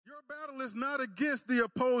battle is not against the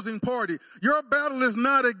opposing party. Your battle is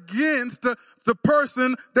not against the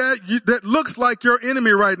person that looks like your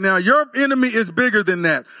enemy right now. Your enemy is bigger than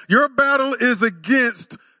that. Your battle is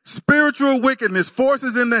against spiritual wickedness,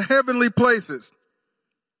 forces in the heavenly places.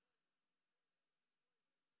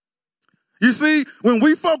 You see, when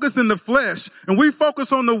we focus in the flesh and we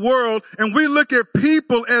focus on the world and we look at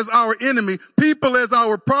people as our enemy, people as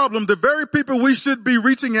our problem, the very people we should be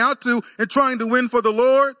reaching out to and trying to win for the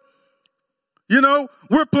Lord, you know,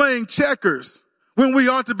 we're playing checkers when we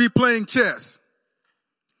ought to be playing chess.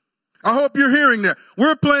 I hope you're hearing that.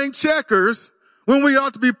 We're playing checkers when we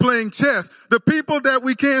ought to be playing chess. The people that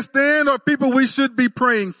we can't stand are people we should be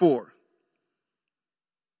praying for.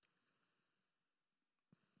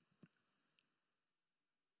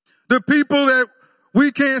 The people that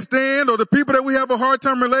we can't stand or the people that we have a hard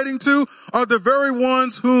time relating to are the very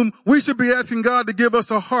ones whom we should be asking God to give us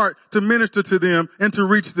a heart to minister to them and to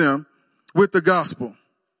reach them with the gospel.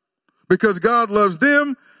 Because God loves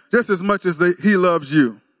them just as much as he loves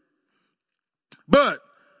you. But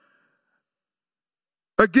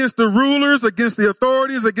against the rulers, against the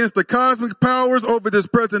authorities, against the cosmic powers over this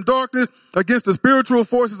present darkness, against the spiritual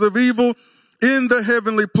forces of evil in the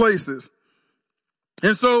heavenly places.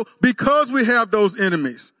 And so, because we have those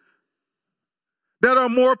enemies that are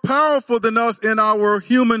more powerful than us in our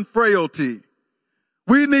human frailty,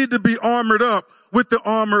 we need to be armored up with the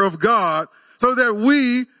armor of God so that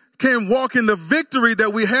we can walk in the victory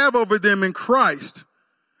that we have over them in Christ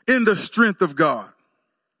in the strength of God.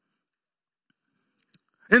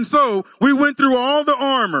 And so, we went through all the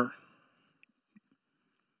armor,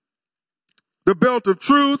 the belt of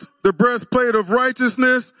truth, the breastplate of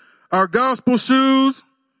righteousness, our gospel shoes,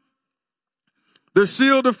 the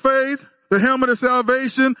shield of faith, the helmet of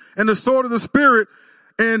salvation, and the sword of the Spirit.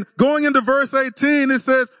 And going into verse 18, it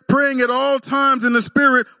says, praying at all times in the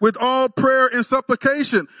Spirit with all prayer and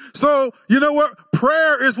supplication. So, you know what?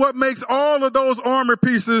 Prayer is what makes all of those armor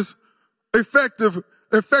pieces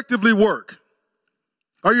effectively work.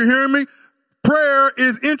 Are you hearing me? Prayer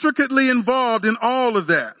is intricately involved in all of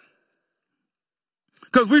that.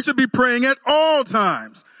 Because we should be praying at all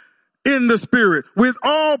times in the Spirit with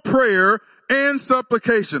all prayer and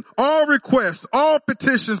supplication, all requests, all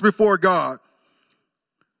petitions before God.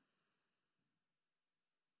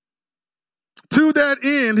 To that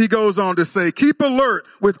end, he goes on to say, keep alert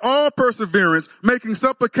with all perseverance, making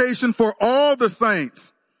supplication for all the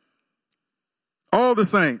saints. All the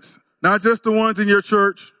saints, not just the ones in your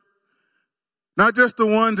church, not just the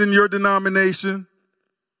ones in your denomination,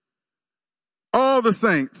 all the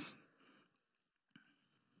saints.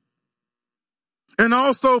 And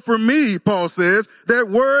also for me, Paul says, that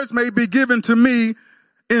words may be given to me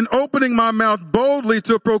in opening my mouth boldly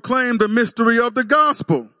to proclaim the mystery of the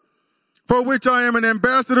gospel, for which I am an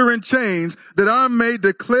ambassador in chains, that I may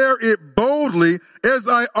declare it boldly as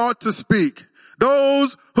I ought to speak.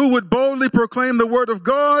 Those who would boldly proclaim the word of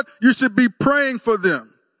God, you should be praying for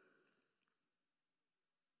them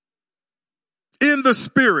in the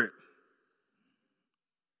Spirit.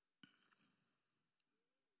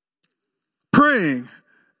 Praying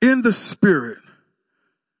in the Spirit.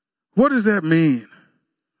 What does that mean?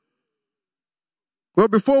 Well,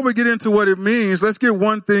 before we get into what it means, let's get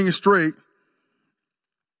one thing straight.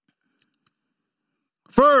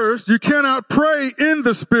 First, you cannot pray in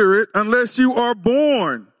the Spirit unless you are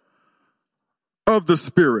born of the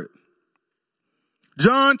Spirit.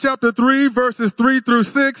 John chapter 3, verses 3 through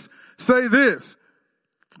 6 say this.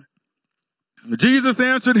 Jesus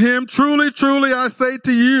answered him, truly, truly, I say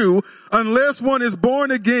to you, unless one is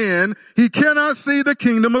born again, he cannot see the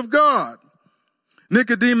kingdom of God.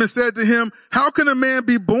 Nicodemus said to him, how can a man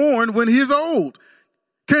be born when he is old?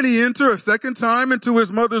 Can he enter a second time into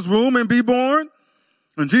his mother's womb and be born?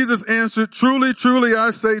 And Jesus answered, truly, truly,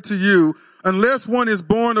 I say to you, unless one is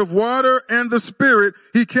born of water and the Spirit,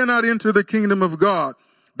 he cannot enter the kingdom of God.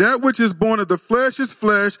 That which is born of the flesh is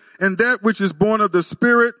flesh, and that which is born of the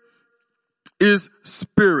Spirit is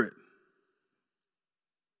spirit.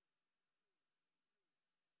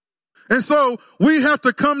 And so we have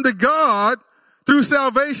to come to God through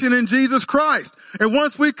salvation in Jesus Christ. And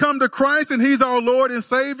once we come to Christ and he's our Lord and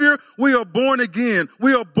Savior, we are born again.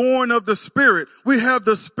 We are born of the Spirit. We have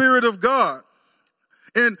the Spirit of God.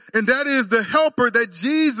 And that is the helper that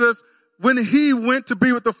Jesus, when he went to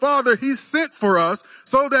be with the Father, he sent for us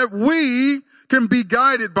so that we can be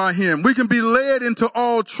guided by him. We can be led into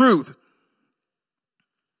all truth.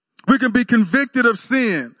 We can be convicted of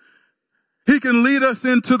sin. He can lead us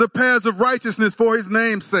into the paths of righteousness for his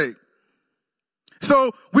name's sake.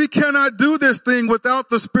 So we cannot do this thing without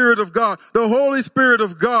the Spirit of God. The Holy Spirit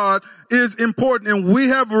of God is important, and we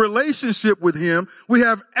have a relationship with Him. We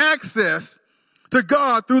have access to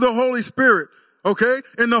God through the Holy Spirit. Okay?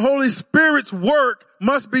 And the Holy Spirit's work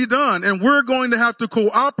must be done, and we're going to have to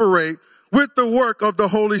cooperate with the work of the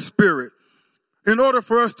Holy Spirit in order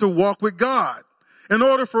for us to walk with God, in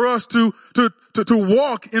order for us to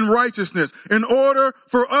walk in righteousness, in order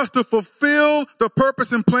for us to fulfill the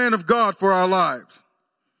purpose and plan of God for our lives,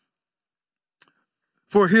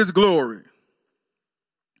 for His glory.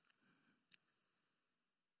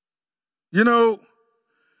 You know,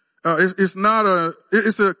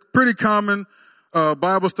 it's a pretty common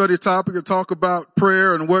Bible study topic to talk about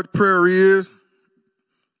prayer and what prayer is.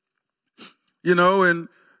 You know, and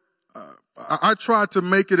I try to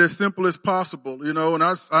make it as simple as possible, you know, and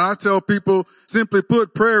I tell people, simply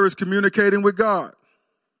put, prayer is communicating with God.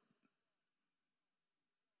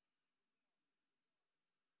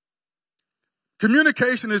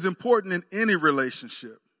 Communication is important in any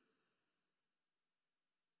relationship.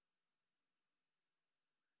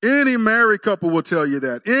 Any married couple will tell you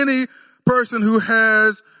that. Any person who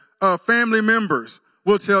has family members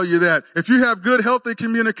will tell you that. If you have good, healthy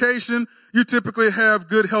communication, you typically have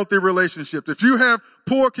good, healthy relationships. If you have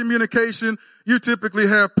poor communication, you typically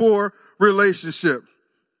have poor relationship.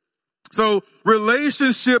 So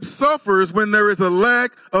relationship suffers when there is a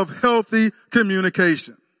lack of healthy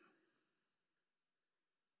communication.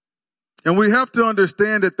 And we have to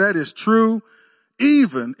understand that that is true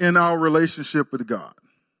even in our relationship with God.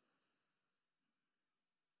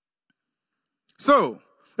 So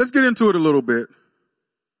let's get into it a little bit.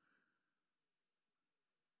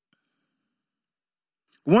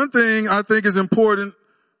 One thing I think is important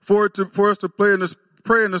for us to pray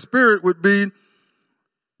in the Spirit would be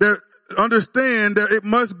that understand that it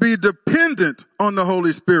must be dependent on the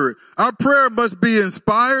Holy Spirit. Our prayer must be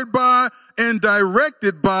inspired by and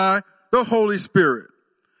directed by the Holy Spirit.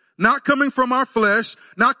 Not coming from our flesh,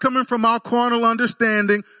 not coming from our carnal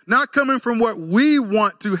understanding, not coming from what we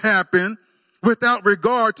want to happen without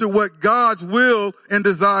regard to what God's will and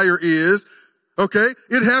desire is. Okay?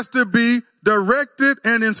 It has to be directed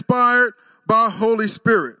and inspired by Holy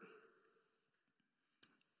Spirit.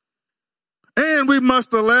 And we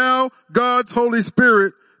must allow God's Holy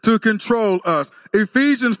Spirit to control us.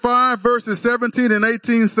 Ephesians 5 verses 17 and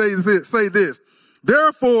 18 say this.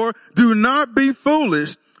 Therefore, do not be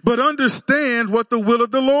foolish, but understand what the will of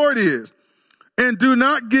the Lord is. And do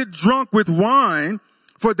not get drunk with wine,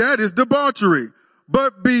 for that is debauchery,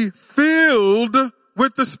 but be filled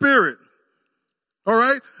with the Spirit. All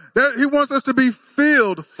right? That He wants us to be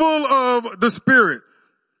filled, full of the Spirit.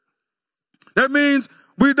 That means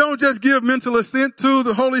we don't just give mental assent to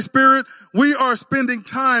the Holy Spirit. We are spending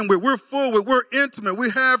time with, we're full with, we're intimate. We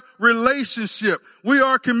have relationship. We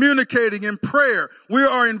are communicating in prayer. We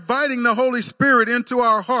are inviting the Holy Spirit into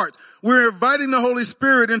our hearts. We're inviting the Holy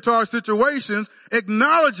Spirit into our situations,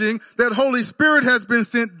 acknowledging that Holy Spirit has been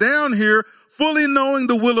sent down here, fully knowing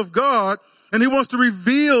the will of God. And He wants to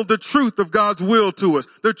reveal the truth of God's will to us,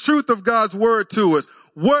 the truth of God's word to us,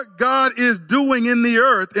 what God is doing in the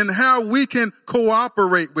earth and how we can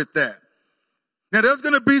cooperate with that. Now, there's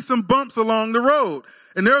going to be some bumps along the road,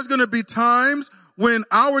 and there's going to be times when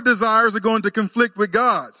our desires are going to conflict with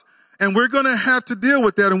God's, and we're going to have to deal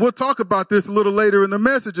with that. And we'll talk about this a little later in the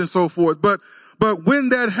message and so forth. But when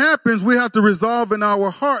that happens, we have to resolve in our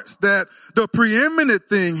hearts that the preeminent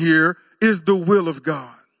thing here is the will of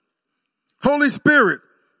God. Holy Spirit,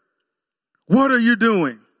 what are you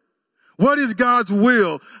doing? What is God's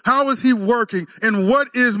will? How is He working? And what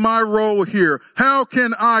is my role here? How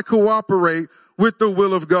can I cooperate with the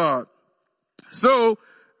will of God? So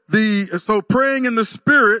praying in the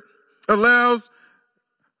Spirit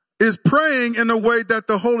is praying in a way that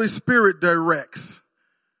the Holy Spirit directs.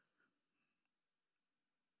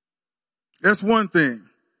 That's one thing.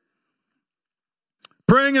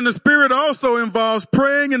 Praying in the Spirit also involves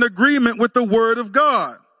praying in agreement with the Word of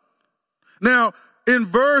God. Now, in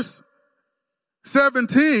verse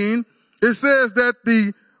 17, it says that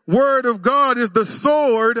the Word of God is the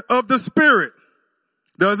sword of the Spirit.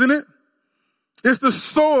 Doesn't it? It's the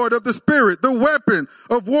sword of the Spirit, the weapon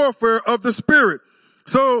of warfare of the Spirit.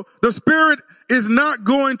 So the Spirit is not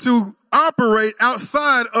going to operate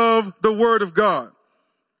outside of the Word of God.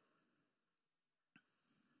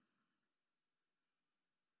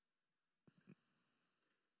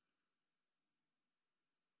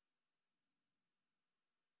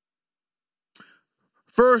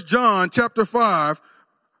 First John chapter 5,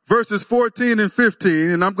 verses 14 and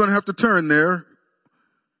 15, and I'm going to have to turn there.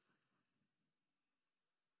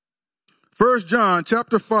 First John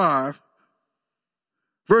chapter 5,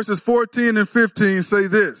 verses 14 and 15 say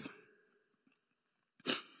this.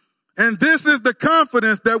 And this is the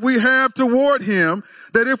confidence that we have toward him,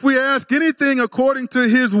 that if we ask anything according to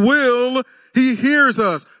his will, he hears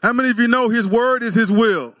us. How many of you know his word is his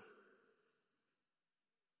will?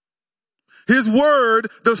 His word,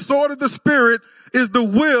 the sword of the Spirit, is the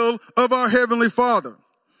will of our Heavenly Father.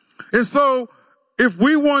 And so, if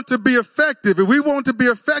we want to be effective, if we want to be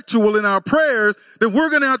effectual in our prayers, then we're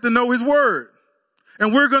going to have to know his word.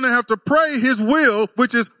 And we're going to have to pray his will,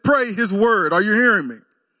 which is pray his word. Are you hearing me?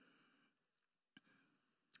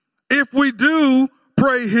 If we do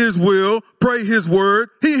pray his will, pray his word,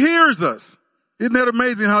 he hears us. Isn't that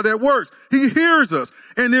amazing how that works? He hears us.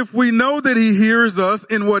 And if we know that he hears us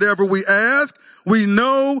in whatever we ask, we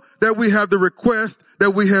know that we have the request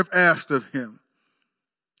that we have asked of him.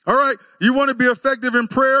 All right. You want to be effective in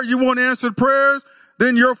prayer? You want answered prayers?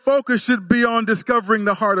 Then your focus should be on discovering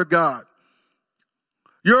the heart of God.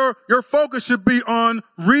 Your focus should be on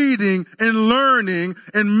reading and learning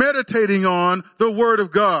and meditating on the word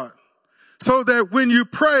of God. So that when you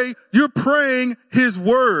pray, you're praying his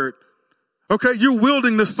word. Okay, you're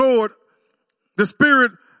wielding the sword, the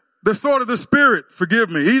Spirit, the sword of the Spirit. Forgive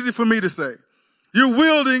me, easy for me to say. You're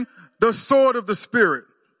wielding the sword of the Spirit.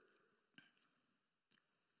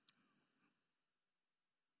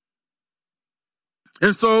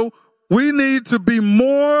 And so we need to be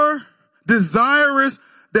more desirous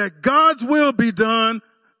that God's will be done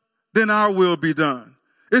than our will be done.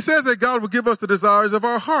 It says that God will give us the desires of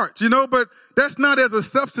our hearts, but that's not as a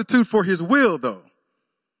substitute for his will, though.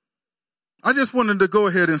 I just wanted to go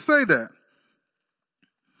ahead and say that.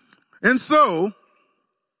 And so,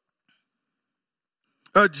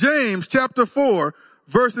 James chapter 4,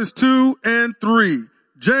 verses 2 and 3.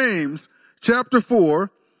 James chapter 4,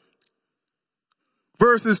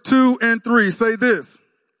 verses 2 and 3 say this.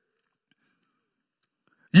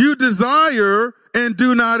 You desire and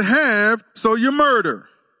do not have, so you murder.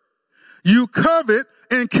 You covet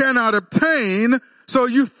and cannot obtain, so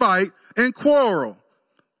you fight and quarrel.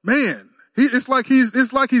 Man, it's like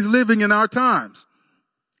he's living in our times.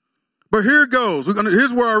 But here it goes.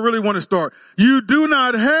 Here's where I really want to start. You do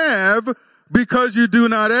not have because you do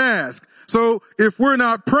not ask. So if we're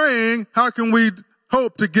not praying, how can we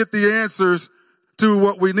hope to get the answers to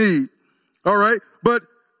what we need? All right. But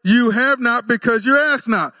you have not because you ask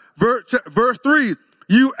not. Verse 3.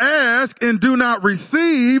 You ask and do not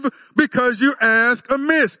receive because you ask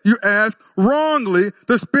amiss. You ask wrongly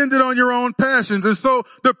to spend it on your own passions. And so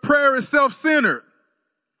the prayer is self-centered.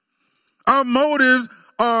 Our motives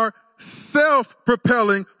are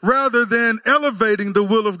self-propelling rather than elevating the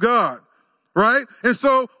will of God, right? And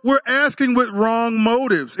so we're asking with wrong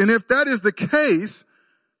motives. And if that is the case,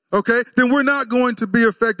 okay, then we're not going to be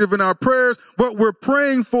effective in our prayers. What we're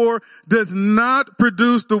praying for does not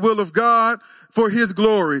produce the will of God for his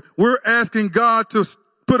glory. We're asking God to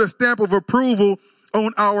put a stamp of approval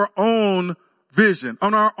on our own vision,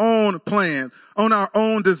 on our own plan, on our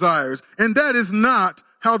own desires. And that is not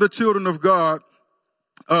how the children of God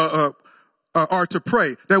are to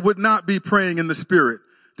pray. That would not be praying in the Spirit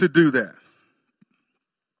to do that.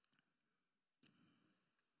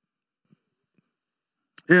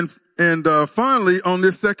 And finally, on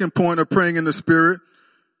this second point of praying in the Spirit,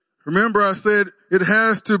 remember I said it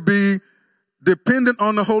has to be dependent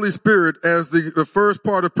on the Holy Spirit as the first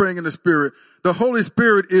part of praying in the Spirit. The Holy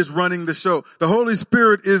Spirit is running the show. The Holy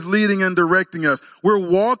Spirit is leading and directing us. We're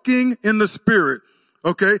walking in the Spirit.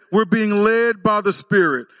 Okay. We're being led by the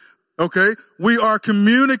Spirit. Okay. We are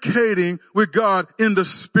communicating with God in the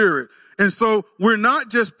Spirit. And so we're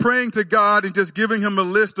not just praying to God and just giving him a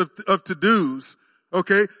list of to-dos.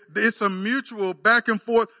 Okay. It's a mutual back and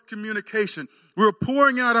forth communication. We're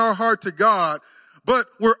pouring out our heart to God, but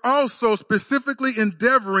we're also specifically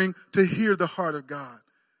endeavoring to hear the heart of God.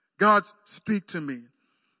 God, speak to me.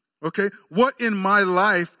 Okay. What in my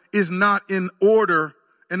life is not in order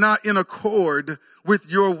and not in accord with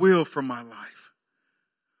your will for my life?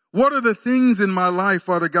 What are the things in my life,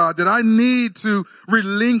 Father God, that I need to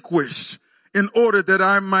relinquish in order that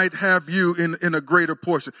I might have you in a greater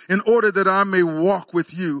portion, in order that I may walk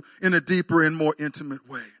with you in a deeper and more intimate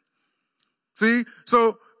way? See?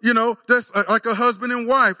 So, just like a husband and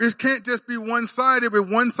wife, it can't just be one-sided,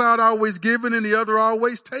 with one side always giving and the other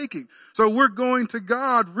always taking. So we're going to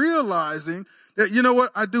God realizing that,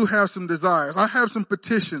 I do have some desires. I have some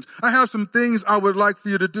petitions. I have some things I would like for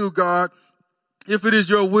you to do, God, if it is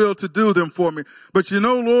your will to do them for me. But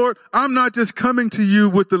Lord, I'm not just coming to you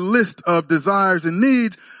with the list of desires and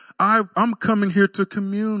needs. I'm coming here to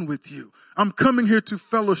commune with you. I'm coming here to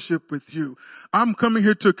fellowship with you. I'm coming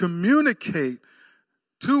here to communicate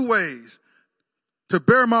two ways to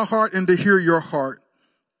bear my heart and to hear your heart.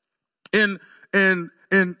 And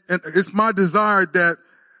it's my desire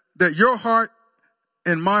that your heart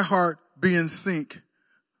and my heart be in sync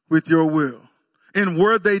with your will. And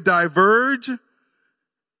where they diverge,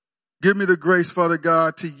 give me the grace, Father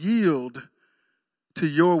God, to yield to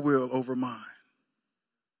your will over mine.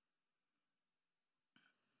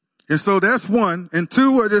 And so that's one. And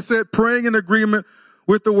two, I just said, praying in agreement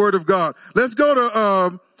with the word of God. Let's go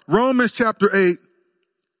to Romans chapter 8,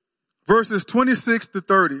 verses 26 to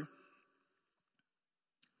 30.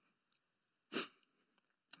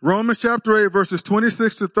 Romans chapter 8, verses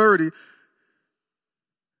 26 to 30.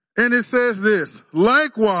 And it says this: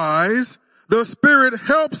 likewise, the Spirit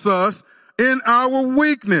helps us in our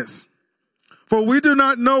weakness, for we do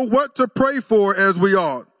not know what to pray for as we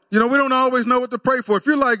ought. You know, we don't always know what to pray for. If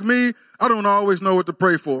you're like me, I don't always know what to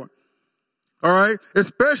pray for. All right?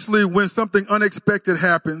 Especially when something unexpected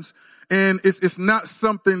happens and it's not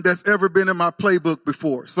something that's ever been in my playbook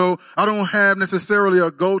before. So I don't have necessarily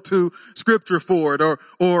a go-to scripture for it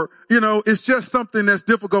or, you know, it's just something that's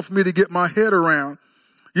difficult for me to get my head around.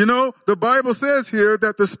 You know, the Bible says here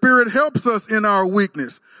that the Spirit helps us in our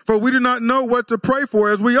weakness, for we do not know what to pray for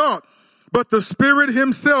as we ought. But the Spirit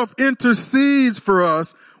himself intercedes for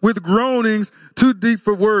us with groanings too deep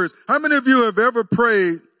for words. How many of you have ever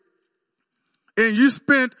prayed and you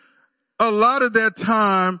spent a lot of that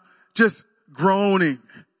time just groaning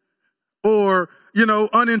or, you know,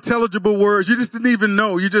 unintelligible words? You just didn't even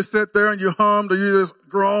know. You just sat there and you hummed or you just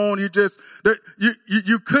groaned.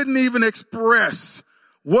 You couldn't even express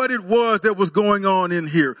what it was that was going on in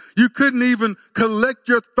here. You couldn't even collect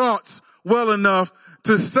your thoughts well enough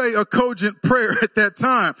to say a cogent prayer at that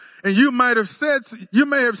time. And you may have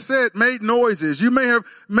made noises. You may have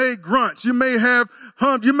made grunts. You may have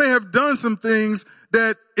hummed. You may have done some things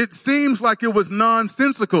that it seems like it was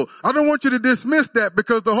nonsensical. I don't want you to dismiss that,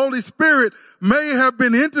 because the Holy Spirit may have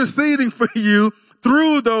been interceding for you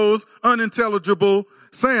through those unintelligible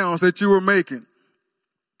sounds that you were making.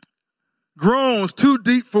 Groans too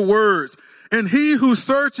deep for words. And he who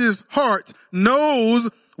searches hearts knows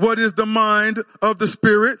what is the mind of the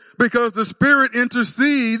Spirit, because the Spirit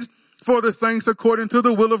intercedes for the saints according to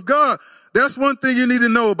the will of God. That's one thing you need to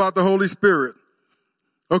know about the Holy Spirit.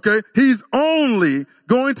 Okay? He's only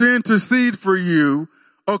going to intercede for you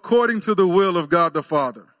according to the will of God the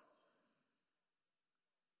Father.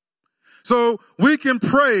 So we can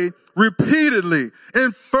pray repeatedly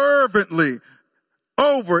and fervently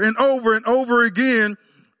over and over and over again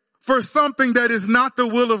for something that is not the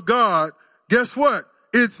will of God. Guess what?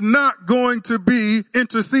 It's not going to be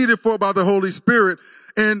interceded for by the Holy Spirit.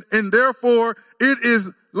 And therefore it is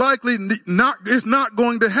likely it's not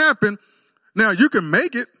going to happen. Now you can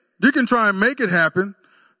make it. You can try and make it happen,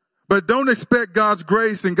 but don't expect God's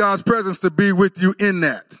grace and God's presence to be with you in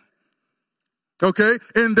that. Okay?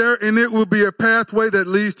 And it will be a pathway that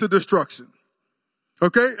leads to destruction.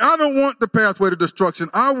 Okay? I don't want the pathway to destruction.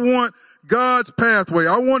 I want God's pathway.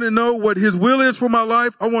 I want to know what his will is for my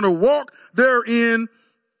life. I want to walk therein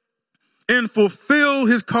and fulfill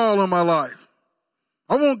his call on my life.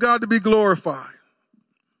 I want God to be glorified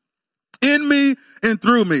in me and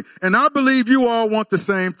through me. And I believe you all want the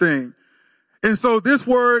same thing. And so this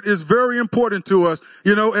word is very important to us.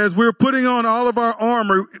 You know, as we're putting on all of our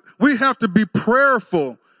armor, we have to be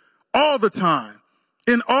prayerful all the time,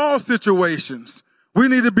 in all situations. We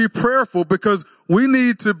need to be prayerful because we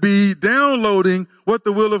need to be downloading what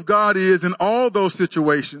the will of God is in all those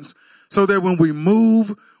situations, so that when we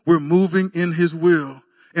move, we're moving in his will.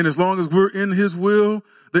 And as long as we're in his will,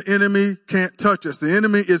 the enemy can't touch us. The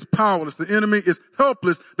enemy is powerless. The enemy is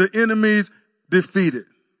helpless. The enemy's defeated.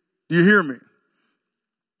 You hear me?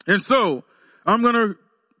 And so I'm going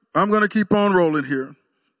to keep on rolling here.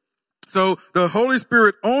 So the Holy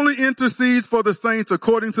Spirit only intercedes for the saints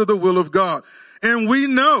according to the will of God. And we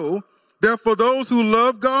know that for those who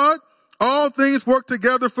love God, all things work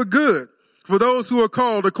together for good, for those who are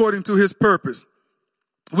called according to his purpose.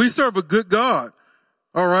 We serve a good God.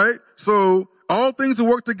 All right. So all things will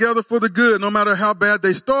work together for the good, no matter how bad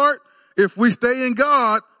they start. If we stay in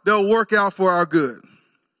God, they'll work out for our good.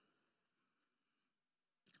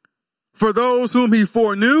 For those whom he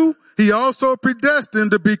foreknew, he also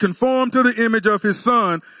predestined to be conformed to the image of his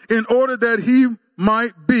Son, in order that he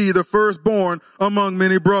might be the firstborn among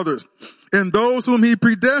many brothers. And those whom he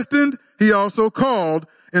predestined, he also called.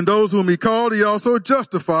 And those whom he called, he also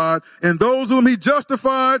justified. And those whom he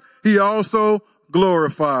justified, he also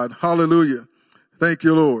glorified. Hallelujah. Thank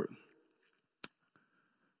you, Lord.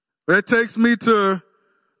 That takes me to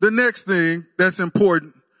the next thing that's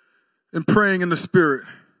important in praying in the Spirit.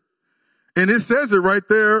 And it says it right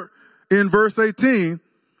there in verse 18,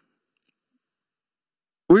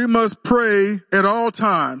 we must pray at all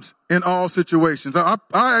times in all situations. I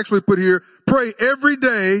actually put here, pray every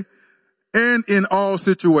day and in all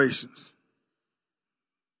situations.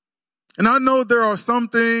 And I know there are some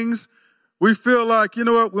things we feel like, you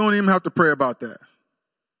know what, we don't even have to pray about that.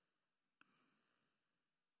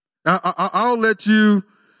 I'll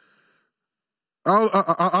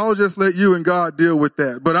just let you and God deal with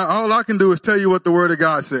that. But all I can do is tell you what the Word of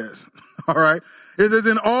God says. All right? It says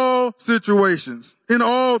in all situations, in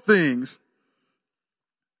all things,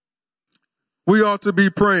 we ought to be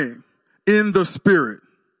praying in the Spirit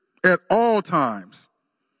at all times.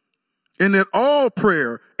 And that all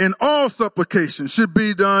prayer and all supplication should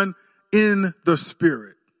be done in the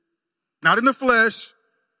Spirit. Not in the flesh,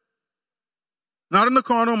 not in the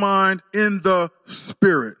carnal mind, in the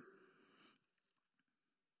Spirit.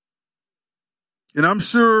 And I'm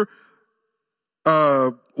sure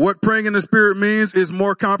what praying in the Spirit means is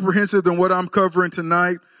more comprehensive than what I'm covering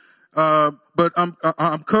tonight. But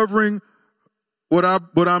I'm covering what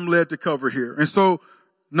I'm led to cover here. And so,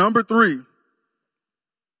 number 3,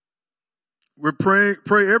 we pray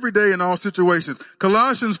every day in all situations.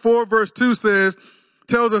 Colossians 4 verse 2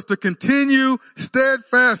 tells us to continue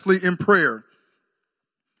steadfastly in prayer,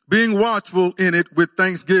 being watchful in it with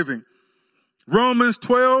thanksgiving. Romans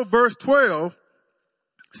 12 verse 12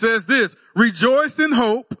 says this, rejoice in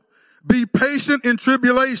hope, be patient in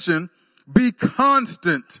tribulation, be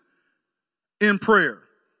constant in prayer.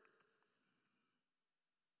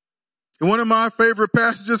 And one of my favorite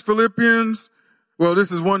passages,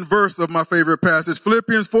 this is one verse of my favorite passage.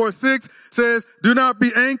 Philippians 4:6 says, do not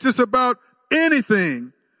be anxious about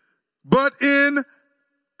anything, but in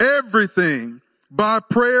everything, by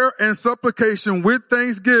prayer and supplication with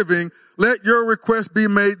thanksgiving, let your requests be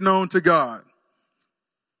made known to God.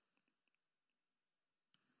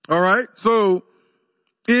 All right. So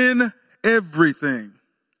in everything.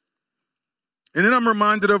 And then I'm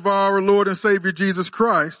reminded of our Lord and Savior, Jesus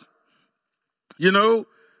Christ. You know,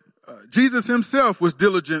 Jesus himself was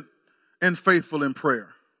diligent and faithful in prayer.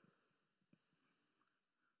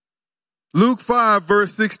 Luke 5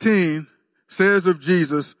 verse 16 says of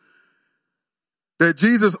Jesus that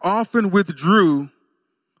Jesus often withdrew,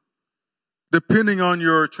 depending on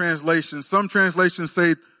your translation. Some translations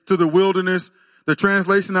say to the wilderness. The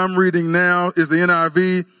translation I'm reading now is the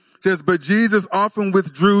NIV. It says, but Jesus often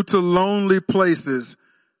withdrew to lonely places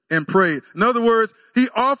and prayed. In other words, he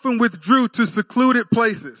often withdrew to secluded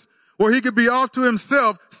places where he could be off to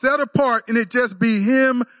himself, set apart, and it just be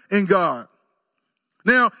him and God.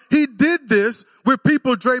 Now, he did this with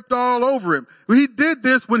people draped all over him. He did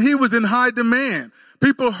this when he was in high demand.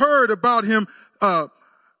 People heard about him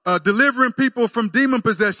delivering people from demon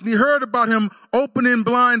possession. He heard about him opening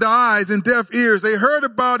blind eyes and deaf ears. They heard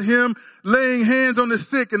about him laying hands on the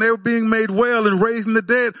sick and they were being made well and raising the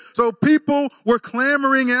dead. So people were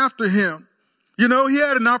clamoring after him. You know, he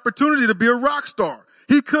had an opportunity to be a rock star.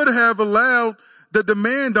 He could have allowed the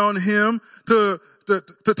demand on him to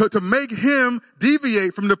make him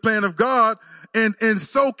deviate from the plan of God and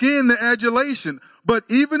soak in the adulation. But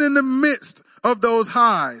even in the midst of those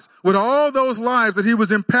highs, with all those lives that he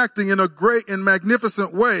was impacting in a great and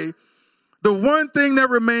magnificent way, the one thing that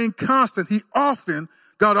remained constant, he often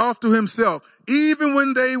got off to himself. Even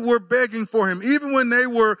when they were begging for him, even when they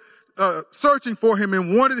were searching for him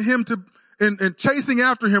and wanted him to, and chasing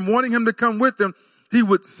after him, wanting him to come with them, he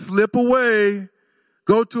would slip away,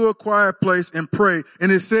 go to a quiet place and pray. And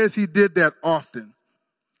it says he did that often.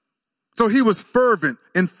 So he was fervent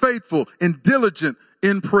and faithful and diligent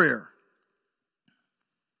in prayer.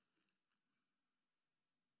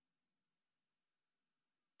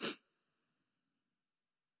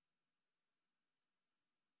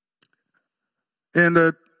 And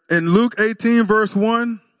in Luke 18 verse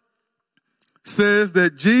 1 says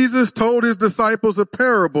that Jesus told his disciples a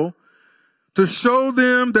parable to show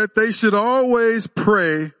them that they should always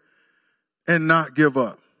pray and not give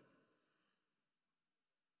up.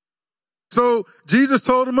 So Jesus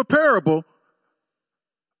told them a parable,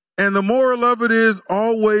 and the moral of it is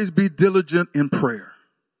always be diligent in prayer.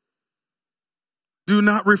 Do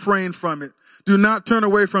not refrain from it. Do not turn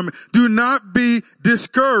away from it. Do not be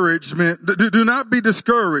discouraged. Do not be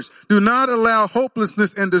discouraged. Do not allow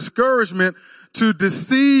hopelessness and discouragement to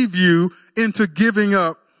deceive you into giving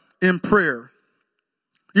up in prayer.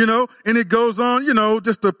 You know, and it goes on, you know,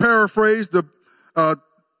 just to paraphrase the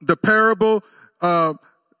parable,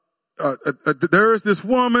 there is this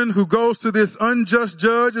woman who goes to this unjust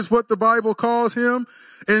judge, is what the Bible calls him.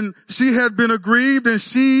 And she had been aggrieved and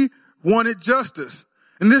she wanted justice.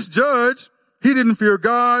 And this judge He didn't fear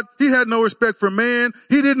God. He had no respect for man.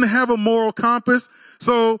 He didn't have a moral compass.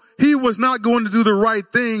 So he was not going to do the right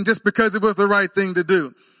thing just because it was the right thing to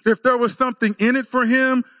do. If there was something in it for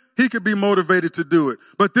him, he could be motivated to do it.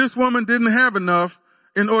 But this woman didn't have enough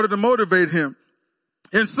in order to motivate him.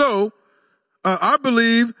 And so I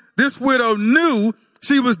believe this widow knew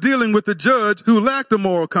she was dealing with a judge who lacked a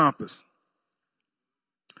moral compass.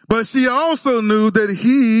 But she also knew that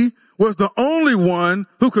he was the only one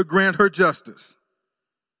who could grant her justice.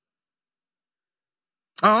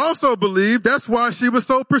 I also believe that's why she was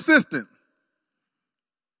so persistent.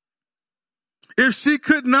 If she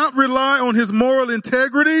could not rely on his moral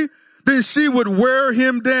integrity, then she would wear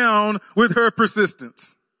him down with her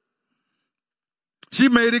persistence. She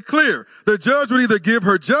made it clear. The judge would either give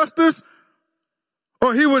her justice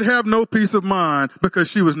or he would have no peace of mind because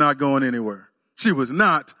she was not going anywhere. She was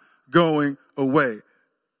not going away.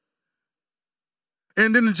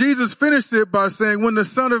 And then Jesus finished it by saying, when the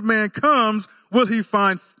Son of Man comes, will he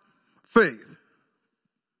find faith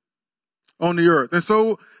on the earth? And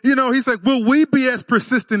so, he's like, will we be as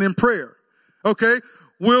persistent in prayer? Okay.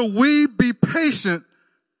 Will we be patient?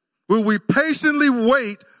 Will we patiently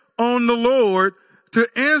wait on the Lord to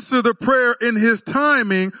answer the prayer in his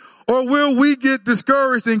timing? Or will we get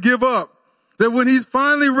discouraged and give up? That when he's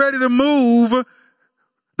finally ready to move,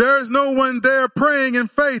 there is no one there praying in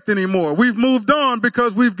faith anymore. We've moved on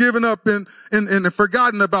because we've given up and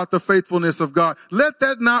forgotten about the faithfulness of God. Let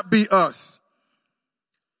that not be us.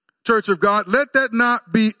 Church of God, let that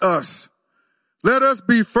not be us. Let us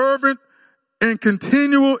be fervent and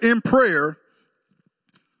continual in prayer,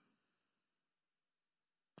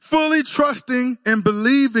 fully trusting and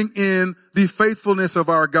believing in the faithfulness of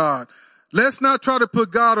our God. Let's not try to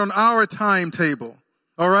put God on our timetable.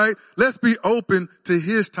 All right. Let's be open to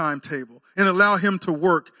his timetable and allow him to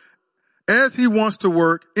work as he wants to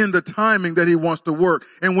work in the timing that he wants to work.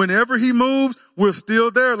 And whenever he moves, we're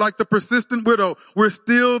still there. Like the persistent widow, we're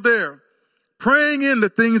still there praying in the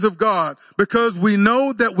things of God because we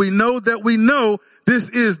know this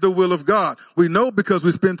is the will of God. We know because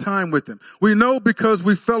we spend time with him. We know because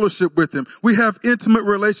we fellowship with him. We have intimate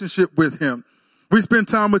relationship with him. We spend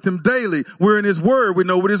time with him daily. We're in his word. We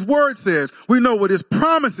know what his word says. We know what his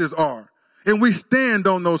promises are. And we stand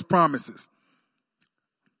on those promises.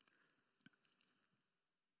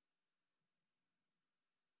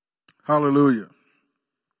 Hallelujah.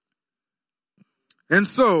 And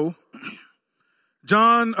so,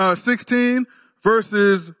 John 16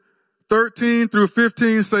 verses 13 through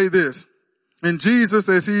 15 say this. And Jesus,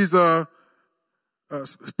 as he's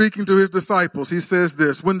speaking to his disciples, he says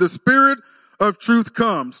this: when the Spirit of truth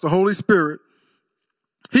comes, the Holy Spirit,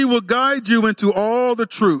 he will guide you into all the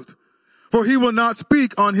truth, for he will not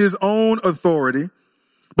speak on his own authority,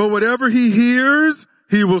 but whatever he hears,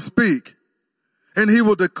 he will speak, and he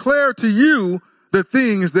will declare to you the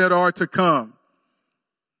things that are to come.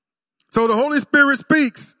 So the Holy Spirit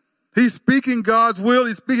speaks. He's speaking God's will.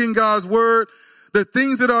 He's speaking God's word. The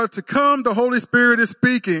things that are to come, the Holy Spirit is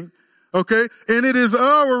speaking. Okay. And it is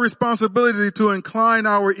our responsibility to incline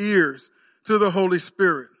our ears to the Holy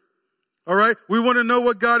Spirit. All right. We want to know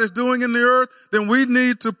what God is doing in the earth. Then we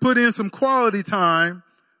need to put in some quality time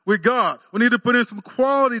with God. We need to put in some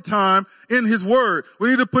quality time in his word. We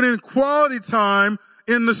need to put in quality time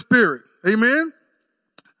in the Spirit. Amen.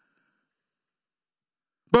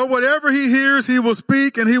 But whatever he hears, he will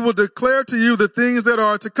speak, and he will declare to you the things that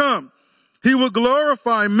are to come. He will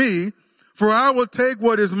glorify me, for he will take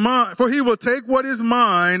what is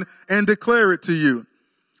mine and declare it to you.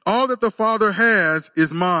 All that the Father has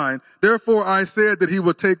is mine. Therefore I said that he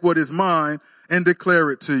will take what is mine and declare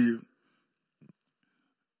it to you.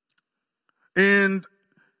 And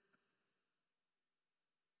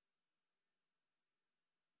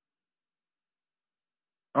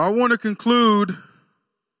I want to conclude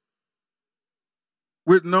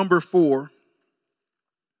with number 4.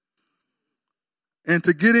 And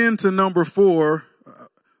to get into number 4,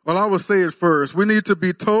 I will say it first. We need to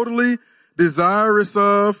be totally desirous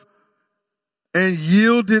of and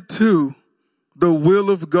yielded to the will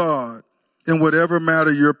of God in whatever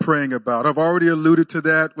matter you're praying about. I've already alluded to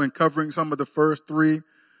that when covering some of the first 3.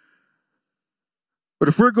 But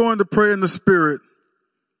if we're going to pray in the Spirit,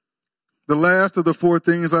 the last of the 4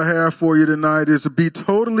 things I have for you tonight is to be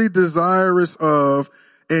totally desirous of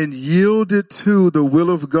and yielded to the will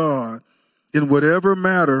of God in whatever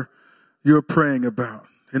matter you're praying about.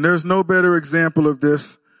 And there's no better example of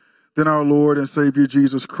this than our Lord and Savior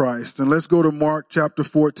Jesus Christ. And let's go to Mark chapter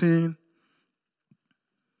 14,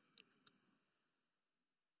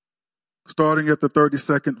 starting at the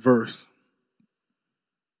 32nd verse.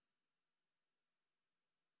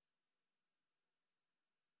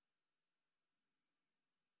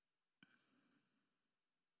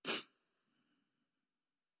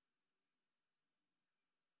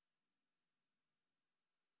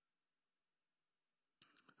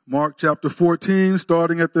 Mark chapter 14,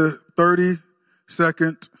 starting at the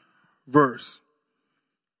 32nd verse.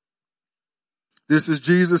 This is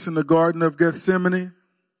Jesus in the Garden of Gethsemane.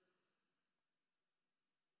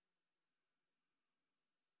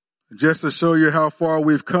 Just to show you how far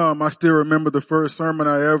we've come, I still remember the first sermon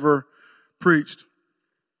I ever preached.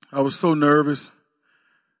 I was so nervous.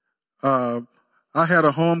 I had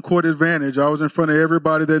a home court advantage. I was in front of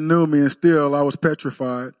everybody that knew me, and still I was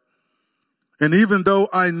petrified. And even though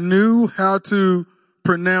I knew how to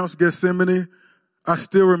pronounce Gethsemane, I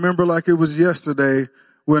still remember like it was yesterday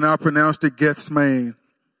when I pronounced it Gethsemane.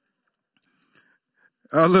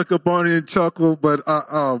 I look up on it and chuckle, but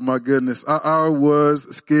oh my goodness, I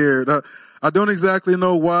was scared. I don't exactly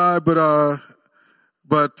know why, but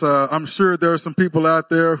I'm sure there are some people out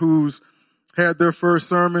there who's had their first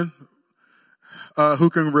sermon,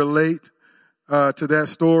 who can relate to that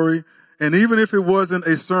story. And even if it wasn't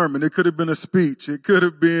a sermon, it could have been a speech. It could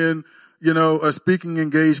have been, a speaking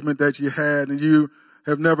engagement that you had, and you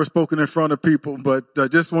have never spoken in front of people. But I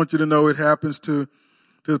just want you to know it happens to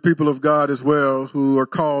the people of God as well, who are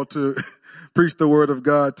called to preach the word of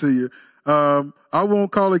God to you. I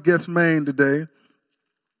won't call it Gethsemane today,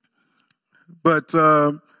 but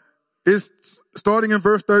it's starting in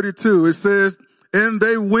verse 32. It says, "And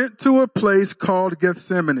they went to a place called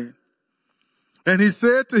Gethsemane. And he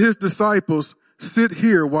said to his disciples, 'Sit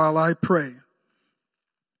here while I pray.'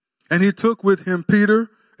 And he took with him Peter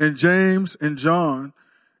and James and John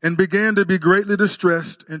and began to be greatly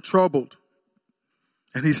distressed and troubled.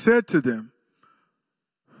 And he said to them,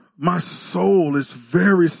 'My soul is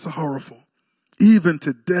very sorrowful, even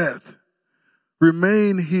to death.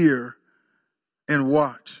 Remain here and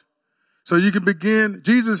watch.'" So you can begin.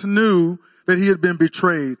 Jesus knew that he had been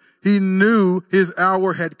betrayed. He knew his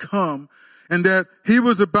hour had come, and that he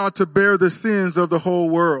was about to bear the sins of the whole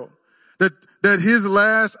world. That his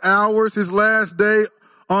last hours, his last day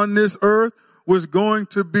on this earth was going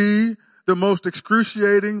to be the most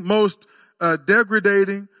excruciating, most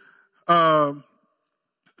degrading,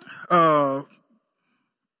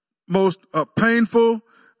 most painful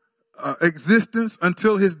existence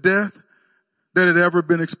until his death that had ever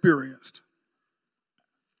been experienced.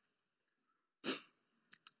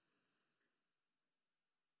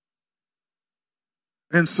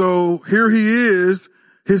 And so here he is.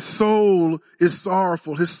 His soul is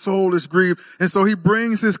sorrowful. His soul is grieved. And so he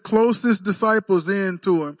brings his closest disciples in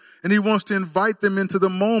to him, and he wants to invite them into the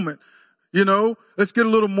moment. Let's get a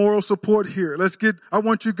little moral support here. I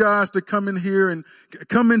want you guys to come in here and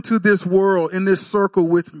come into this world, in this circle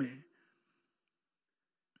with me.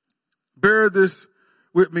 Bear this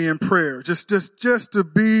with me in prayer. Just to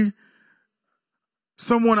be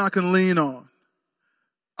someone I can lean on.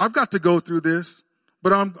 I've got to go through this,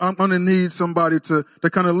 but I'm going to need somebody to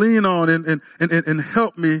kind of lean on and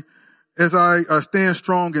help me as I stand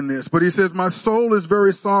strong in this. But he says, "My soul is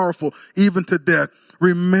very sorrowful, even to death.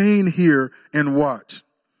 Remain here and watch."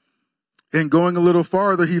 And going a little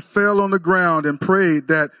farther, he fell on the ground and prayed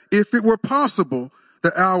that if it were possible,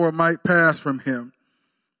 the hour might pass from him.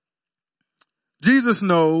 Jesus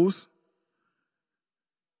knows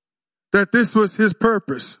that this was his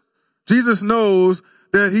purpose. Jesus knows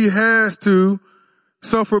that he has to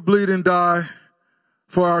suffer, bleed, and die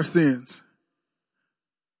for our sins.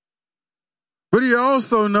 But he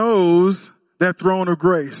also knows that throne of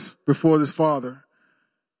grace before his Father.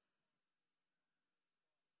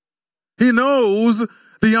 He knows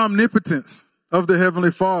the omnipotence of the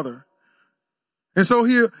Heavenly Father. And so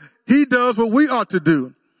he does what we ought to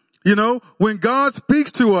do. When God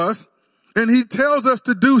speaks to us and he tells us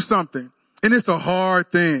to do something, and it's a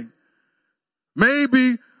hard thing,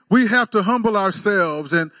 maybe we have to humble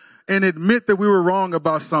ourselves and admit that we were wrong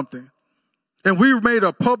about something. And we made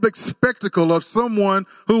a public spectacle of someone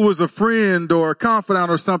who was a friend or a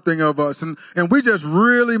confidant or something of us. And we just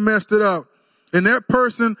really messed it up. And that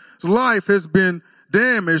person's life has been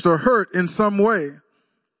damaged or hurt in some way.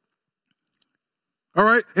 All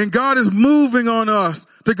right. And God is moving on us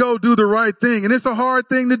to go do the right thing. And it's a hard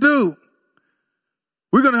thing to do.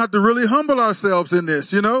 We're going to have to really humble ourselves in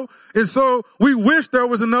this, And so we wish there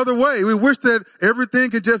was another way. We wish that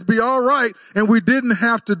everything could just be all right and we didn't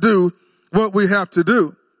have to do what we have to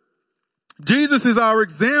do. Jesus is our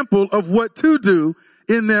example of what to do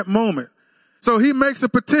in that moment. So he makes a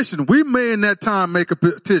petition. We may in that time make a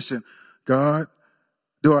petition. God,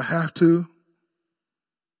 do I have to?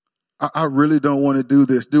 I really don't want to do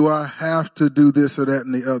this. Do I have to do this or that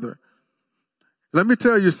and the other? Let me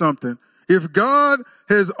tell you something. If God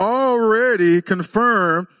has already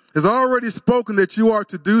confirmed, has already spoken that you are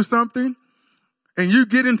to do something, and you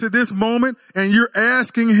get into this moment and you're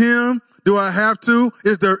asking him Do I have to?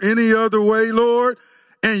 Is there any other way, Lord?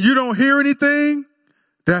 And you don't hear anything?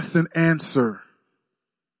 That's an answer.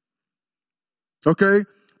 Okay?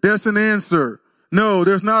 That's an answer. No,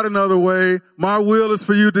 there's not another way. My will is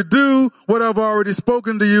for you to do what I've already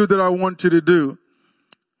spoken to you that I want you to do.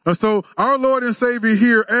 So our Lord and Savior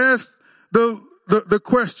here asks the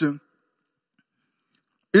question,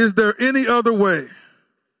 is there any other way?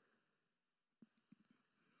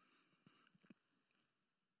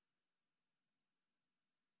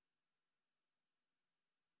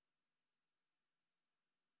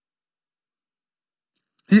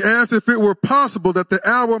 He asked if it were possible that the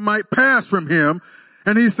hour might pass from him.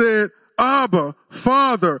 And he said, Abba,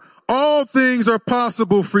 Father, all things are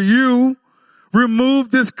possible for you.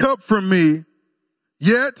 Remove this cup from me.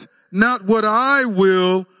 Yet not what I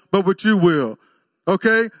will, but what you will.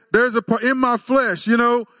 Okay? There's a part in my flesh, in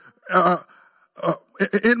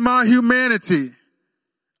my humanity.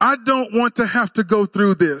 I don't want to have to go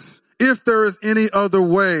through this. If there is any other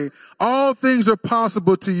way, all things are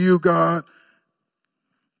possible to you, God.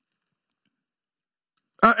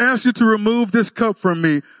 I ask you to remove this cup from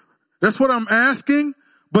me. That's what I'm asking,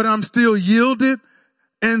 but I'm still yielded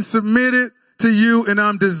and submitted to you, and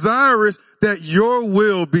I'm desirous that your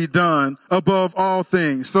will be done above all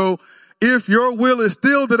things. So if your will is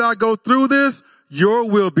still that I go through this, your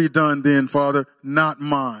will be done then, Father, not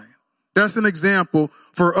mine. That's an example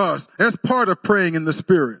for us. That's part of praying in the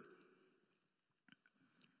Spirit.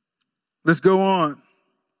 Let's go on.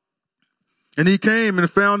 And he came and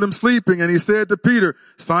found them sleeping, and he said to Peter,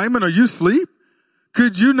 Simon, are you asleep?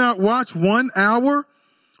 Could you not watch 1 hour?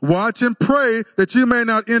 Watch and pray that you may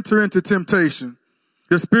not enter into temptation.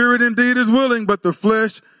 The spirit indeed is willing, but the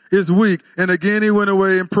flesh is weak. And again he went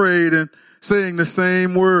away and prayed and saying the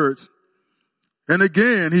same words. And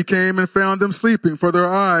again he came and found them sleeping, for their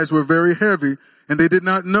eyes were very heavy, and they did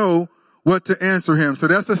not know what to answer him. So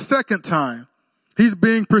that's the second time. He's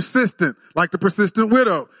being persistent, like the persistent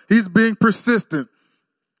widow. He's being persistent.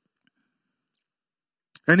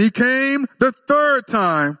 And he came the third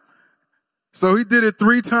time. So he did it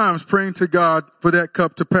 3 times, praying to God for that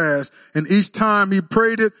cup to pass. And each time he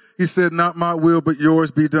prayed it, he said, not my will, but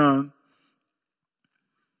yours be done.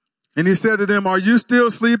 And he said to them, are you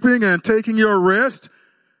still sleeping and taking your rest?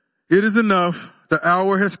 It is enough. The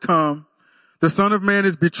hour has come. The Son of Man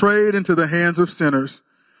is betrayed into the hands of sinners.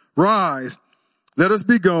 Rise. Let us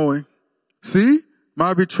be going. See,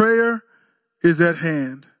 my betrayer is at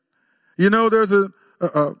hand. There's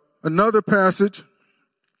another passage,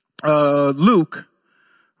 Luke,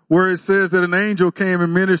 where it says that an angel came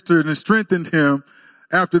and ministered and strengthened him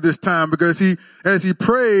after this time, because as he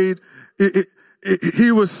prayed,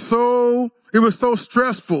 it was so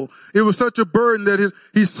stressful. It was such a burden that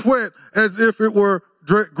he sweat as if it were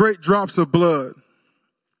great drops of blood.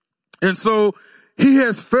 And so he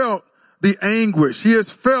has felt the anguish. He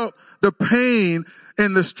has felt the pain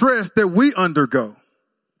and the stress that we undergo.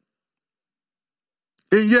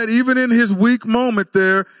 And yet, even in his weak moment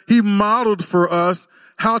there, he modeled for us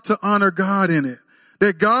how to honor God in it.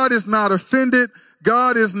 That God is not offended.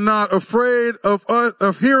 God is not afraid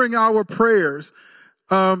of hearing our prayers.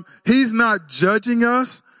 He's not judging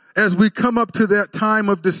us as we come up to that time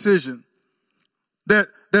of decision.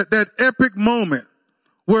 That epic moment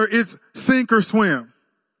where it's sink or swim.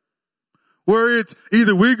 Where it's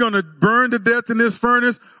either we're going to burn to death in this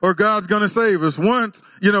furnace or God's going to save us. Once,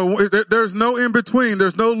 there's no in between.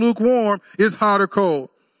 There's no lukewarm. It's hot or cold.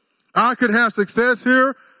 I could have success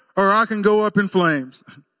here or I can go up in flames.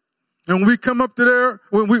 And when we come up to there,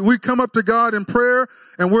 when we come up to God in prayer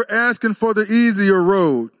and we're asking for the easier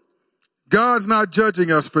road, God's not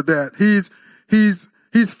judging us for that.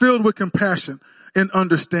 He's filled with compassion and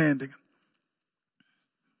understanding.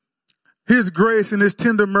 His grace and his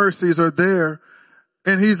tender mercies are there,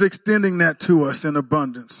 and he's extending that to us in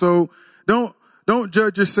abundance. So don't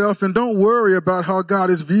judge yourself, and don't worry about how God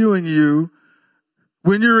is viewing you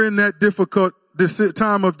when you're in that difficult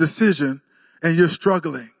time of decision and you're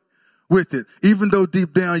struggling with it. Even though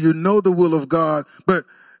deep down you know the will of God, but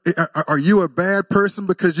are you a bad person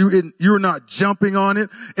because you're not jumping on it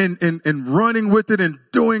and running with it and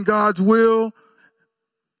doing God's will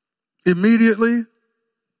immediately?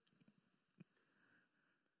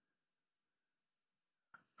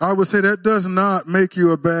 I would say that does not make you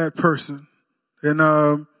a bad person.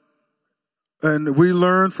 And we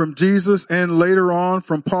learned from Jesus and later on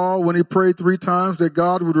from Paul when he prayed 3 times that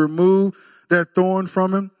God would remove that thorn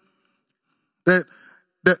from him.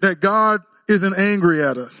 That God isn't angry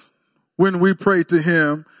at us when we pray to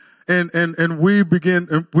him and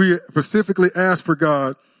we specifically ask for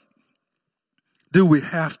God, do we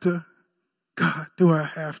have to? God, do I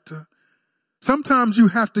have to? Sometimes you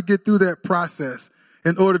have to get through that process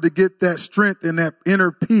in order to get that strength and that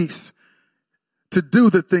inner peace to do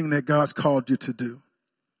the thing that God's called you to do.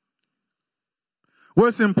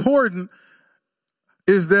 What's important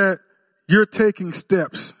is that you're taking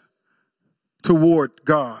steps toward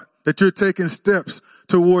God, that you're taking steps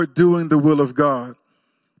toward doing the will of God.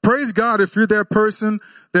 Praise God if you're that person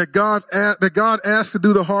that God asked to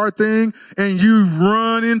do the hard thing and you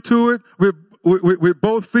run into it with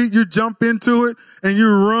both feet. You jump into it and you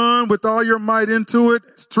run with all your might into it,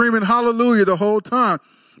 screaming hallelujah the whole time.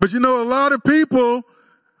 But you know, a lot of people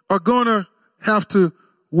are going to have to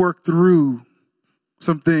work through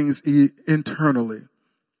some things internally.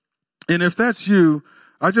 And if that's you,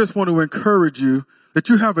 I just want to encourage you that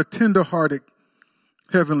you have a tender-hearted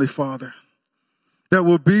Heavenly Father that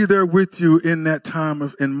will be there with you in that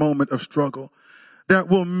time and moment of struggle, that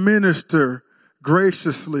will minister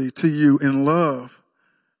graciously to you in love.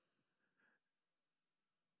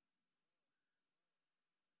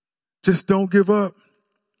 Just don't give up.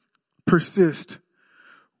 Persist.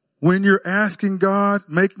 When you're asking God,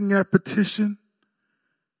 making that petition,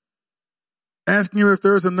 asking you if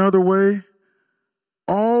there's another way,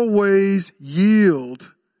 always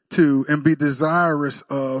yield to and be desirous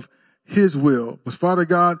of His will. But Father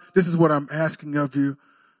God, this is what I'm asking of you.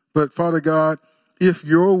 But Father God, if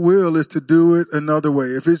your will is to do it another way,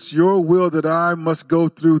 if it's your will that I must go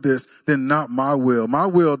through this, then not my will. My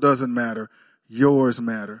will doesn't matter. Yours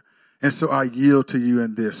matter. And so I yield to you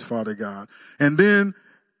in this, Father God. And then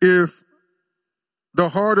if the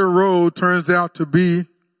harder road turns out to be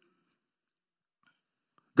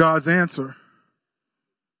God's answer,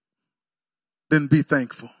 then be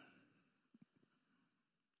thankful.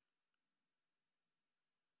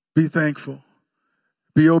 Be thankful.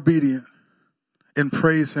 Be obedient. And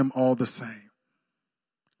praise Him all the same.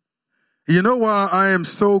 You know why I am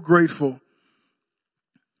so grateful?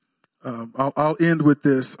 I'll end with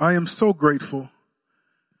this. I am so grateful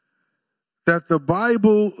that the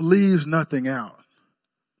Bible leaves nothing out.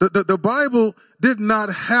 The Bible did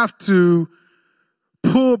not have to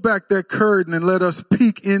pull back that curtain and let us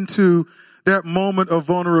peek into that moment of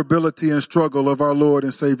vulnerability and struggle of our Lord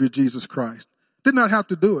and Savior Jesus Christ. Did not have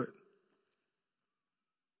to do it.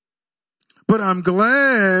 But I'm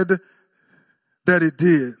glad that it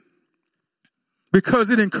did, because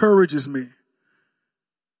it encourages me.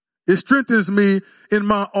 It strengthens me in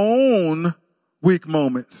my own weak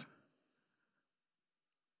moments.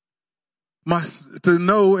 To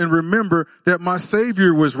know and remember that my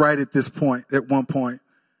Savior was right at this point, at one point.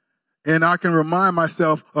 And I can remind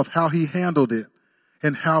myself of how He handled it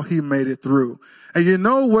and how He made it through. And you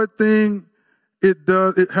know what thing it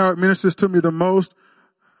does, how it ministers to me the most?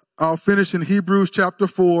 I'll finish in Hebrews chapter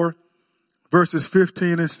 4, verses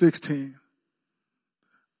 15 and 16.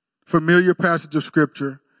 Familiar passage of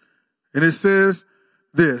Scripture. And it says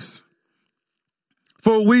this: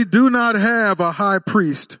 "For we do not have a high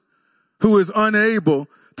priest who is unable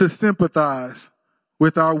to sympathize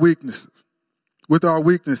with our weaknesses.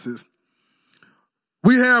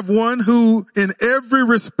 We have one who in every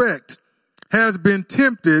respect has been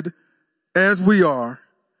tempted as we are,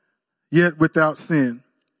 yet without sin.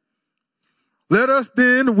 Let us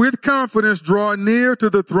then with confidence draw near to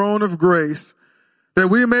the throne of grace, that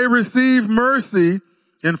we may receive mercy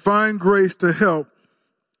and find grace to help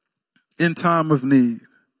in time of need."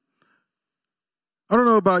 I don't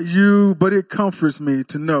know about you, but it comforts me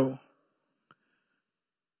to know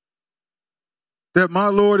that my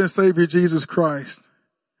Lord and Savior Jesus Christ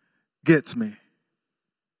gets me.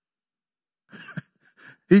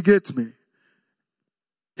 He gets me.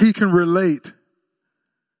 He can relate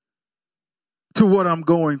to what I'm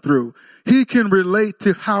going through. He can relate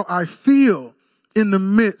to how I feel in the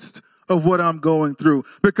midst of what I'm going through,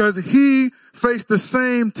 because He faced the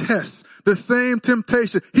same tests, the same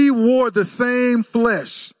temptation. He wore the same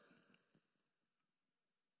flesh.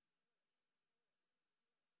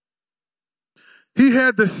 He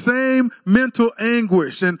had the same mental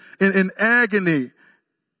anguish and agony.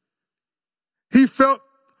 He felt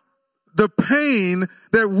the pain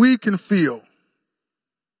that we can feel,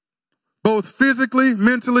 both physically,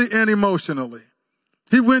 mentally, and emotionally.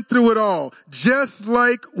 He went through it all, just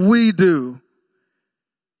like we do,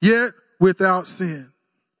 yet without sin.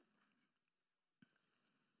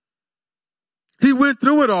 He went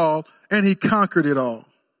through it all, and He conquered it all.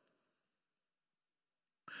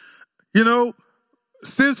 You know,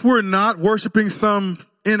 since we're not worshiping some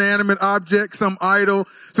inanimate object, some idol,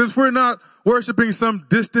 since we're not worshiping some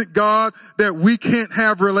distant God that we can't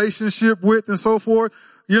have relationship with and so forth,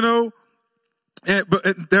 you know,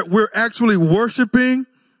 but that we're actually worshiping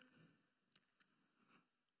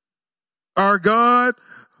Our God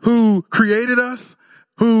who created us,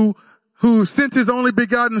 who sent his only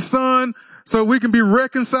begotten son so we can be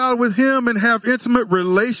reconciled with him and have intimate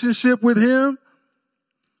relationship with him.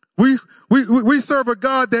 We serve a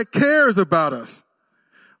God that cares about us.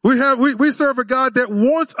 We serve a God that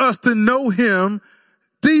wants us to know him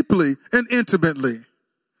deeply and intimately.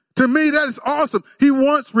 To me, that is awesome. He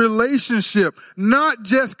wants relationship, not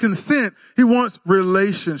just consent. He wants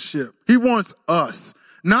relationship. He wants us,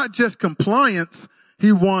 not just compliance.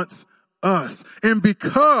 He wants us. And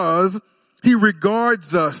because he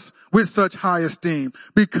regards us with such high esteem,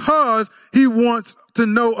 because he wants to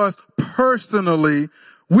know us personally,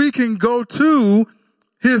 we can go to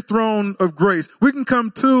his throne of grace. We can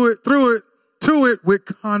come to it with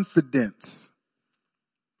confidence,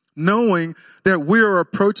 knowing that we are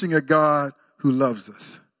approaching a God who loves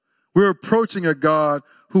us. We're approaching a God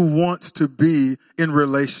who wants to be in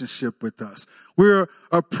relationship with us. We're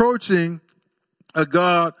approaching a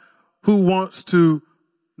God who wants to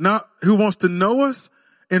know us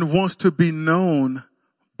and wants to be known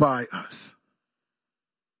by us.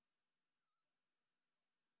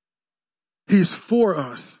 He's for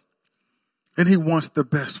us, and he wants the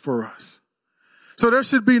best for us. So there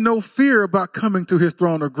should be no fear about coming to his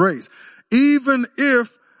throne of grace. Even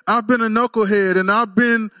if I've been a knucklehead and I've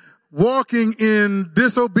been walking in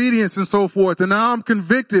disobedience and so forth, and now I'm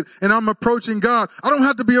convicted and I'm approaching God, I don't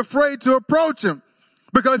have to be afraid to approach him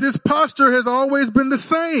because his posture has always been the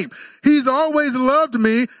same. He's always loved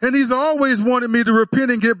me, and he's always wanted me to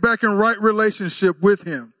repent and get back in right relationship with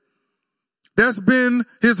him. That's been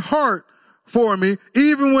his heart for me,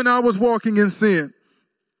 even when I was walking in sin.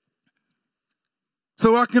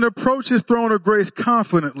 So I can approach his throne of grace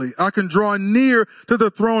confidently. I can draw near to the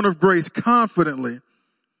throne of grace confidently,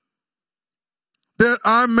 that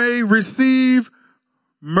I may receive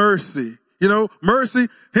mercy. You know, mercy,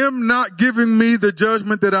 him not giving me the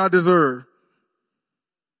judgment that I deserve.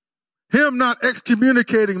 Him not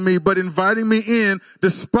excommunicating me, but inviting me in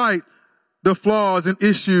despite the flaws and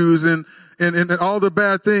issues and all the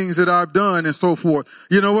bad things that I've done and so forth.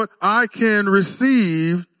 You know what? I can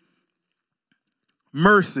receive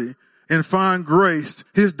mercy and find grace,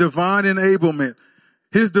 his divine enablement,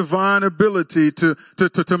 his divine ability to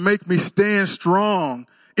make me stand strong,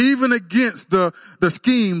 even against the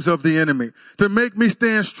schemes of the enemy, to make me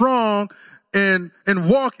stand strong and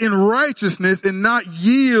walk in righteousness and not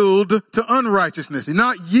yield to unrighteousness, and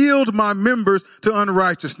not yield my members to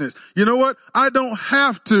unrighteousness. You know what? I don't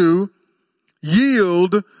have to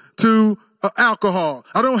yield to alcohol.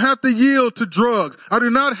 I don't have to yield to drugs. I do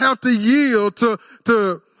not have to yield to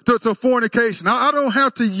fornication. I don't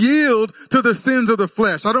have to yield to the sins of the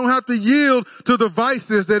flesh. I don't have to yield to the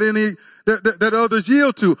vices that others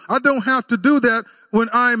yield to. I don't have to do that when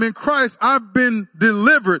I'm in Christ. I've been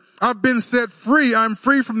delivered. I've been set free. I'm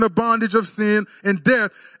free from the bondage of sin and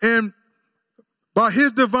death. And by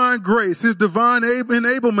his divine grace, his divine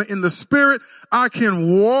enablement in the Spirit, I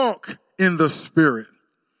can walk in the Spirit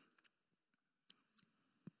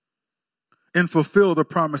and fulfill the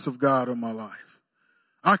promise of God on my life.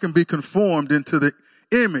 I can be conformed into the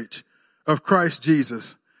image of Christ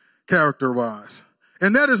Jesus, character-wise.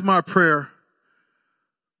 And that is my prayer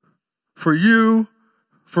for you,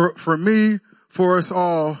 for me, for us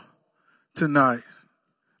all tonight.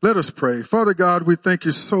 Let us pray. Father God, we thank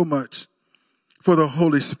you so much for the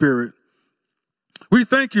Holy Spirit. We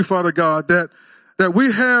thank you, Father God, that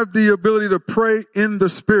we have the ability to pray in the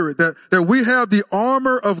Spirit, that we have the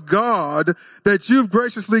armor of God that you've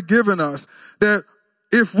graciously given us, that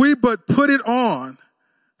if we but put it on,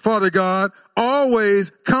 Father God,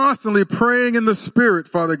 always constantly praying in the Spirit,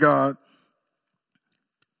 Father God,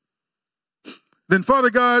 then Father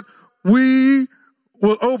God, we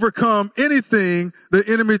will overcome anything the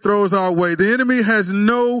enemy throws our way. The enemy has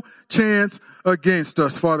no chance against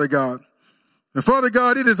us, Father God. And Father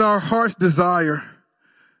God, it is our heart's desire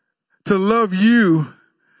to love you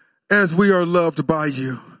as we are loved by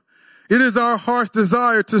you. It is our heart's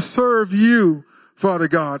desire to serve you, Father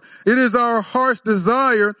God. It is our heart's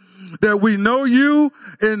desire that we know you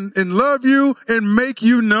and love you and make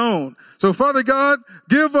you known. So Father God,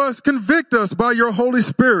 convict us by your Holy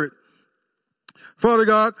Spirit, Father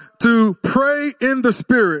God, to pray in the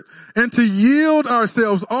Spirit and to yield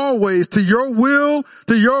ourselves always to your will,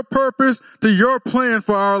 to your purpose, to your plan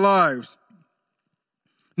for our lives.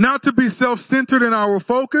 Not to be self-centered in our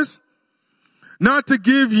focus, not to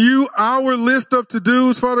give you our list of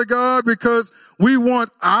to-dos, Father God, because we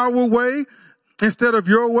want our way instead of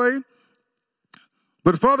your way.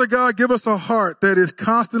 But Father God, give us a heart that is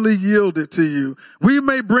constantly yielded to you. We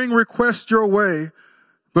may bring requests your way,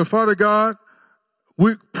 but Father God,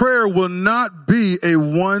 prayer will not be a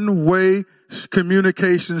one-way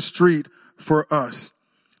communication street for us.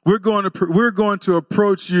 We're going to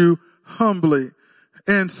approach you humbly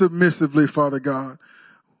and submissively, Father God.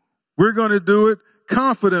 We're going to do it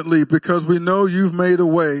confidently because we know you've made a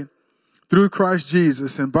way through Christ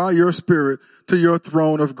Jesus and by your Spirit to your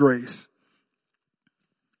throne of grace.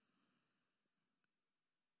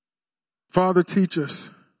 Father, teach us.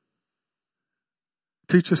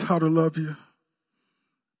 Teach us how to love you.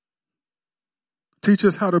 Teach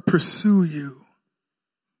us how to pursue you.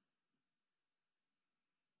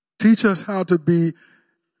 Teach us how to be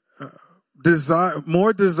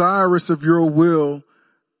more desirous of your will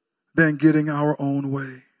than getting our own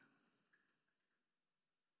way.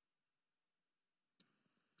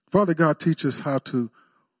 Father God, teach us how to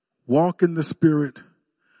walk in the Spirit,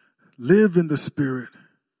 live in the Spirit,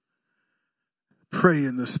 pray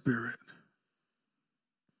in the Spirit,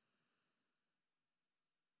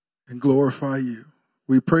 and glorify you.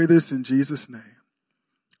 We pray this in Jesus' name.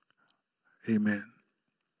 Amen.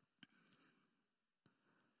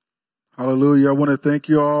 Hallelujah. I want to thank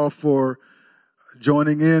you all for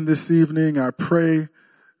joining in this evening. I pray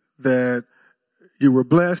that you were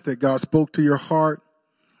blessed, that God spoke to your heart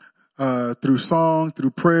through song,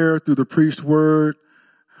 through prayer, through the preached word.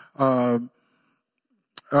 God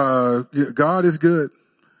is good.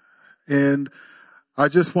 And I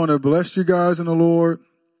just want to bless you guys in the Lord.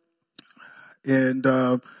 And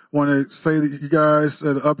want to say that you guys,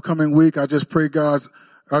 the upcoming week, I pray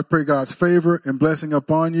God's favor and blessing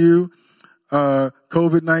upon you.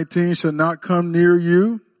 COVID-19 shall not come near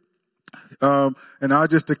you. And I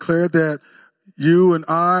just declare that you and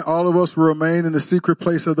I, all of us, will remain in the secret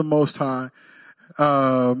place of the Most High,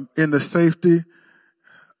 in the safety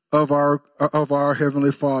of our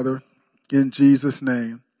Heavenly Father, in Jesus'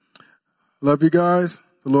 name. Love you guys.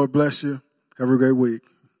 The Lord bless you. Have a great week.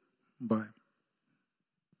 Bye.